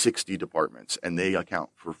of the 60 departments, and they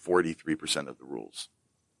account for 43% of the rules.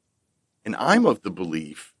 And I'm of the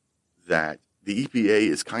belief that the EPA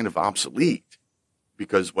is kind of obsolete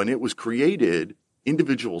because when it was created,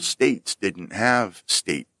 individual states didn't have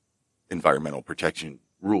state environmental protection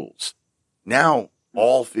rules. Now,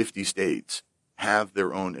 all 50 states have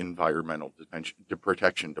their own environmental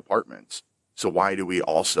protection departments. So why do we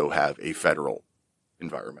also have a federal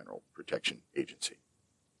environmental protection agency?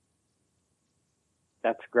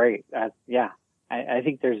 That's great. I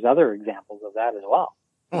think there's other examples of that as well.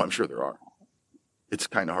 Oh, I'm sure there are. It's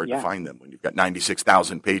kind of hard to find them when you've got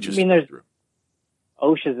 96,000 pages. I mean, there's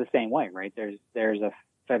OSHA's the same way, right? There's a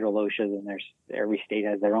federal OSHA, and every state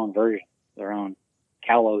has their own version, their own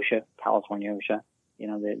Cal OSHA, California OSHA.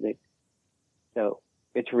 So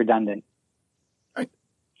it's redundant, right?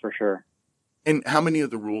 For sure. And how many of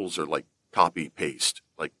the rules are like copy paste,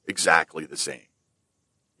 like exactly the same?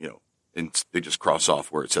 And they just cross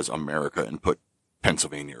off where it says America and put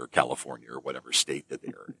Pennsylvania or California or whatever state that they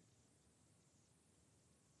are in.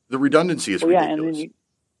 The redundancy is ridiculous. And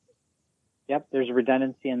then there's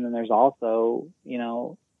redundancy, and then there's also,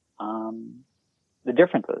 the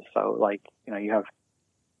differences. So, like, you have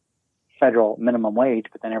federal minimum wage,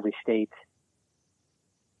 but then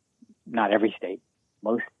not every state,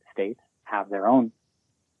 most states have their own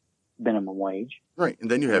minimum wage. Right,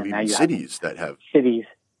 and then you have even cities that have... Cities.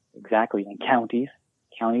 Exactly, and counties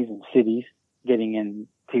and cities getting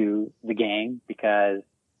into the game because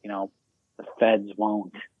the feds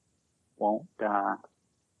won't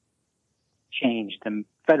change the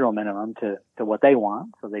federal minimum to what they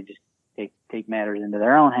want, so they just take matters into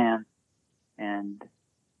their own hands and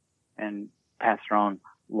pass their own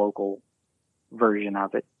local version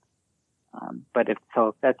of it. But if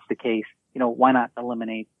that's the case, why not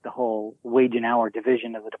eliminate the whole wage and hour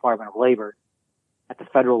division of the Department of Labor at the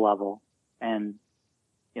federal level and,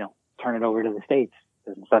 turn it over to the states,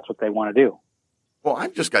 because that's what they want to do. Well,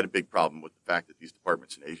 I've just got a big problem with the fact that these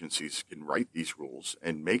departments and agencies can write these rules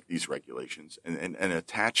and make these regulations and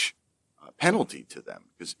attach a penalty to them.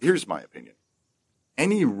 Because here's my opinion.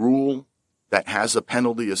 Any rule that has a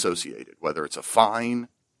penalty associated, whether it's a fine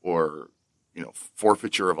or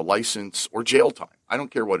forfeiture of a license or jail time. I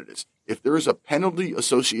don't care what it is. If there is a penalty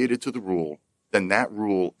associated to the rule, then that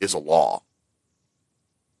rule is a law.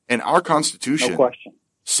 And our Constitution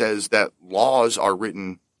says that laws are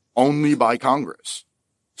written only by Congress.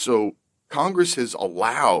 So Congress has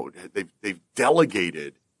allowed, they've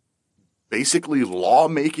delegated basically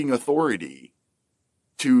lawmaking authority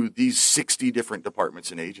to these 60 different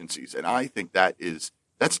departments and agencies. And I think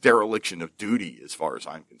that's dereliction of duty as far as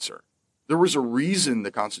I'm concerned. There was a reason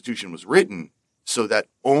the Constitution was written so that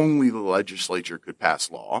only the legislature could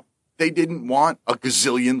pass law. They didn't want a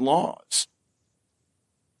gazillion laws.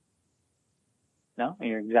 No,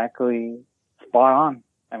 you're exactly spot on.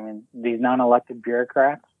 I mean, these non-elected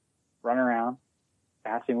bureaucrats run around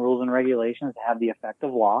passing rules and regulations that have the effect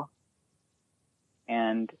of law.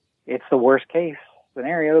 And it's the worst case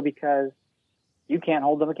scenario because you can't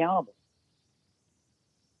hold them accountable.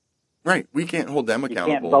 Right. We can't hold them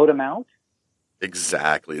accountable. You can't vote them out.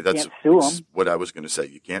 Exactly. That's what I was going to say.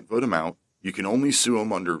 You can't vote them out. You can only sue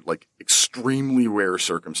them under extremely rare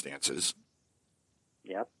circumstances.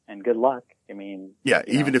 Yep. And good luck. I mean, yeah,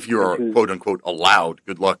 even if you're quote unquote allowed,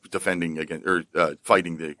 good luck defending against or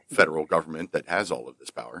fighting the federal government that has all of this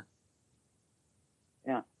power.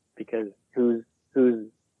 Yeah, because who's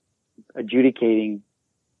adjudicating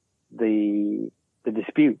the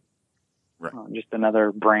dispute? Right. Just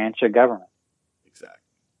another branch of government. Exactly.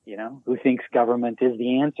 Who thinks government is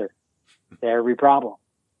the answer to every problem?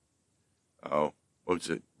 Oh, what was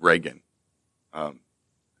it? Reagan.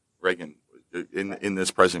 Reagan, in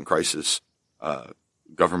this present crisis,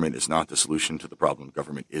 government is not the solution to the problem.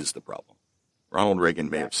 Government is the problem. Ronald Reagan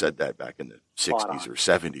may have said that back in the 60s or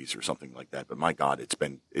 70s or something like that. But my God, it's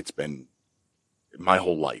been my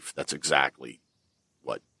whole life. That's exactly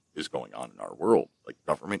what is going on in our world.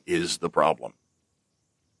 Government is the problem.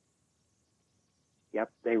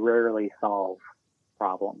 Yep. They rarely solve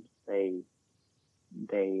problems. They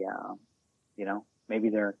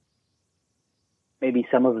maybe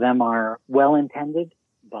some of them are well intended,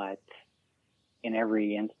 but in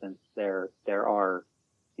every instance there are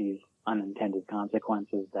these unintended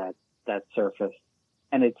consequences that surface.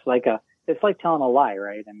 And it's like telling a lie,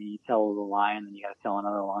 right? I mean, you tell a lie and then you got to tell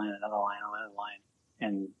another lie and another lie and another lie.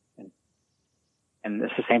 And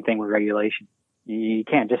it's the same thing with regulation. You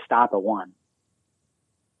can't just stop at one.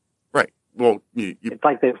 Right. Well, it's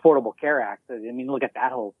like the Affordable Care Act. I mean, look at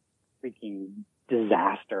that whole freaking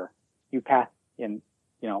disaster. You pass in,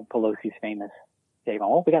 Pelosi's famous statement.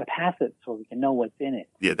 Well, we got to pass it so we can know what's in it.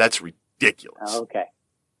 Yeah, that's ridiculous. Okay.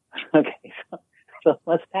 So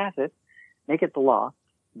let's pass it, make it the law.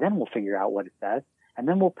 Then we'll figure out what it says, and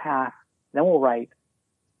then we'll write,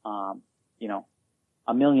 1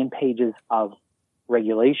 million pages of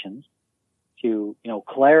regulations to,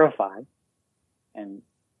 clarify and,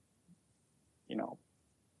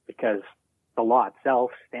 because the law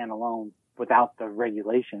itself, standalone, without the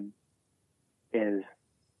regulation, is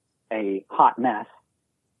a hot mess.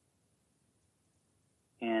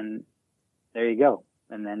 And there you go.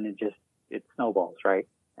 And then it snowballs, right?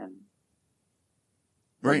 And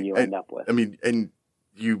right. You end up with. I mean, and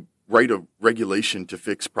you write a regulation to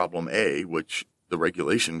fix problem A, which the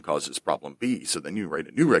regulation causes problem B. So then you write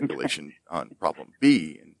a new regulation on problem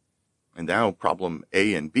B, and now problem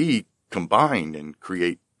A and B combine and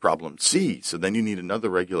create problem C. So then you need another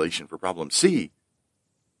regulation for problem C.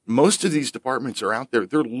 Most of these departments are out there.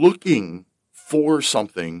 They're looking for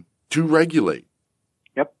something to regulate.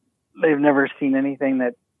 Yep. They've never seen anything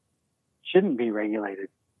that shouldn't be regulated.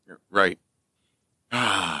 Right.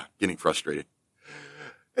 Getting frustrated.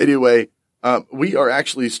 Anyway, we are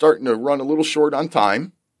actually starting to run a little short on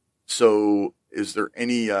time. So is there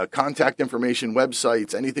any contact information,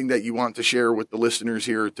 websites, anything that you want to share with the listeners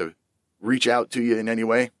here to reach out to you in any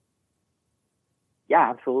way?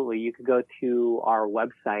 Yeah, absolutely. You could go to our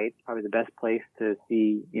website, probably the best place to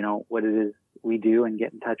see, what it is we do and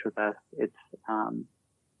get in touch with us. It's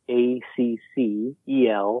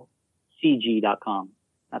accelcg.com.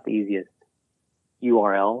 Not the easiest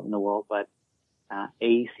URL in the world, but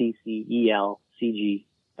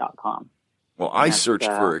accelcg.com. Well, I searched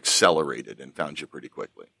for Accelerated and found you pretty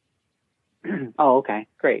quickly. Oh, okay.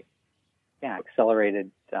 Great. Yeah,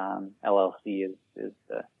 Accelerated LLC is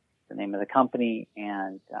the name of the company,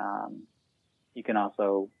 and you can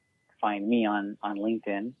also find me on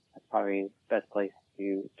LinkedIn. That's probably the best place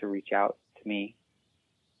to reach out to me.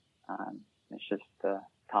 It's just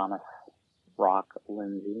Thomas Rock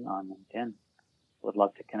Lindsay on LinkedIn. Would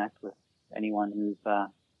love to connect with anyone who's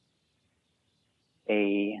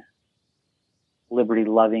a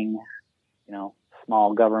liberty-loving,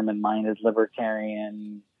 small government-minded,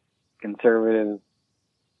 libertarian, conservative,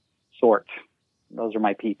 sort. Those are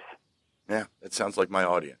my peeps. Yeah, that sounds like my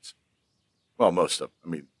audience. Well, most of them. I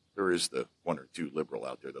mean, there is the one or two liberal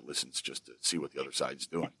out there that listens just to see what the other side's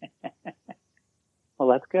doing. Well,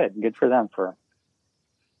 that's good. Good for them for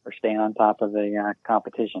staying on top of the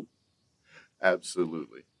competition.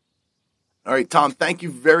 Absolutely. All right, Tom, thank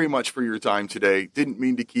you very much for your time today. Didn't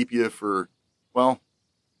mean to keep you for, well,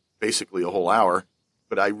 basically a whole hour,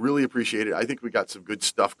 but I really appreciate it. I think we got some good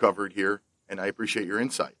stuff covered here, and I appreciate your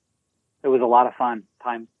insight. It was a lot of fun.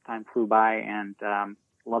 Time flew by, and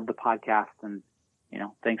loved the podcast, and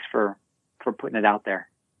thanks for putting it out there.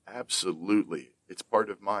 Absolutely. It's part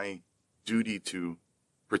of my duty to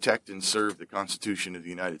protect and serve the Constitution of the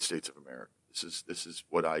United States of America. This is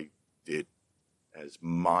what I did as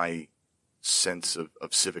my sense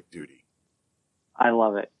of civic duty. I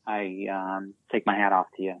love it. I take my hat off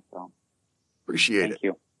to you. So appreciate it. Thank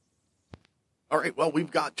you. All right. Well,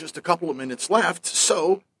 we've got just a couple of minutes left,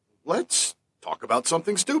 so let's talk about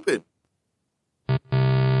something stupid.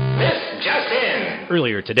 This just in.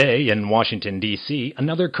 Earlier today in Washington, D.C.,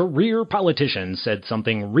 another career politician said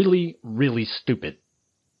something really, really stupid.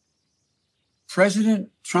 President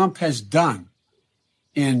Trump has done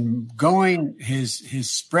in going his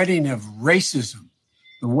spreading of racism,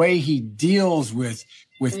 the way he deals with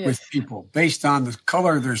people based on the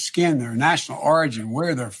color of their skin, their national origin,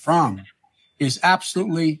 where they're from, is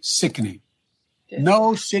absolutely sickening.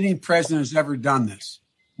 No sitting president has ever done this.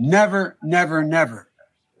 Never, never, never.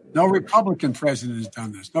 No Republican president has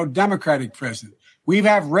done this. No Democratic president. We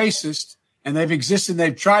have racists, and they've existed.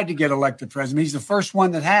 They've tried to get elected president. He's the first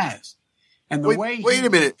one that has. And the wait a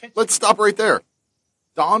minute. Let's stop right there.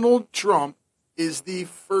 Donald Trump is the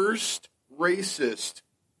first racist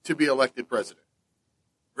to be elected president.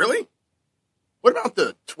 Really? What about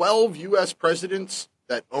the 12 U.S. presidents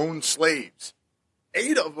that owned slaves?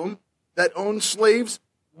 8 of them that owned slaves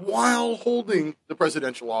while holding the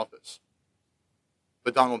presidential office.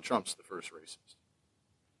 But Donald Trump's the first racist.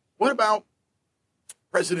 What about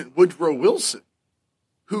President Woodrow Wilson,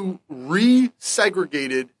 who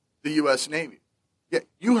resegregated the U.S. Navy? Yeah,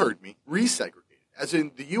 you heard me, resegregated. As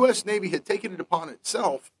in, the U.S. Navy had taken it upon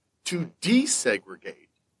itself to desegregate.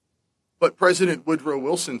 But President Woodrow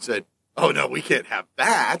Wilson said, oh, no, we can't have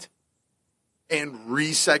that, and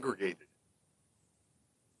resegregated.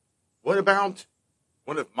 What about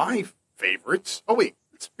one of my favorites? Oh, wait,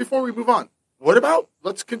 before we move on, what about,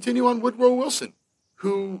 let's continue on Woodrow Wilson,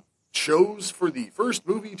 who chose for the first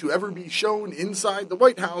movie to ever be shown inside the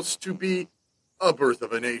White House to be A Birth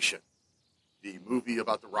of a Nation, the movie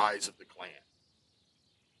about the rise of the Klan.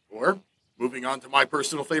 Or, moving on to my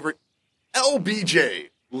personal favorite, LBJ,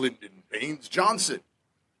 Lyndon Baines Johnson,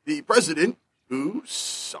 the president who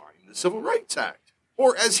signed the Civil Rights Act,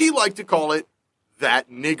 or as he liked to call it,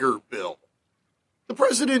 that nigger bill. The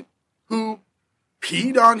president who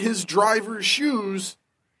peed on his driver's shoes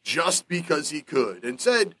just because he could and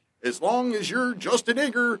said, as long as you're just a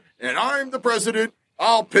nigger and I'm the president,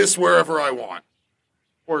 I'll piss wherever I want.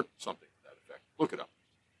 Or something to that effect. Look it up.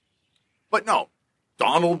 But no,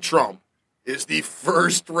 Donald Trump is the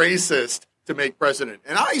first racist to make president.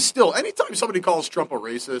 And I still, anytime somebody calls Trump a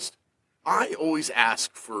racist, I always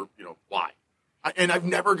ask for, why. And I've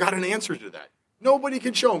never got an answer to that. Nobody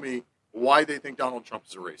can show me why they think Donald Trump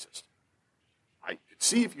is a racist. I could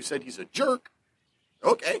see if you said he's a jerk.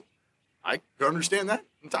 Okay. I could understand that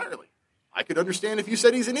entirely. I could understand if you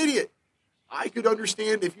said he's an idiot. I could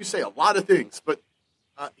understand if you say a lot of things. But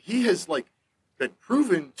he has, been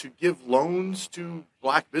proven to give loans to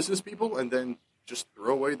black business people and then just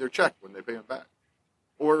throw away their check when they pay him back.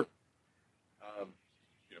 Or,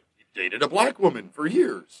 he dated a black woman for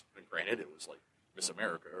years. And granted, it was like Miss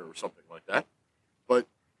America or something like that. But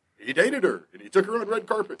he dated her, and he took her on red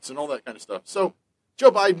carpets and all that kind of stuff. So, Joe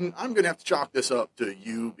Biden, I'm going to have to chalk this up to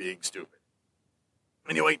you being stupid.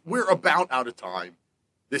 Anyway, we're about out of time.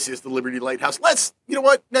 This is the Liberty Lighthouse.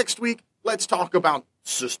 Next week, let's talk about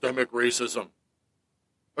systemic racism.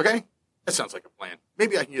 Okay? That sounds like a plan.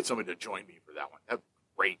 Maybe I can get somebody to join me for that one. That'd be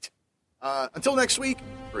great. Until next week,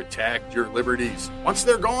 protect your liberties. Once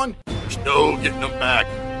they're gone, there's no getting them back.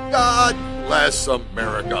 God bless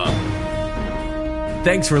America.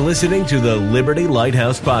 Thanks for listening to the Liberty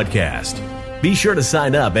Lighthouse Podcast. Be sure to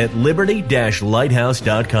sign up at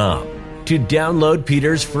liberty-lighthouse.com to download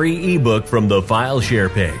Peter's free ebook from the file share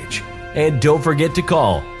page. And don't forget to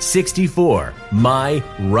call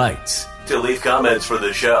 64-MY-RIGHTS to leave comments for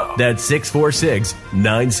the show. That's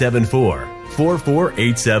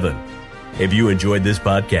 646-974-4487. If you enjoyed this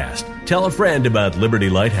podcast, tell a friend about Liberty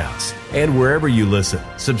Lighthouse. And wherever you listen,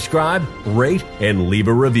 subscribe, rate, and leave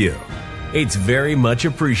a review. It's very much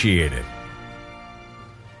appreciated.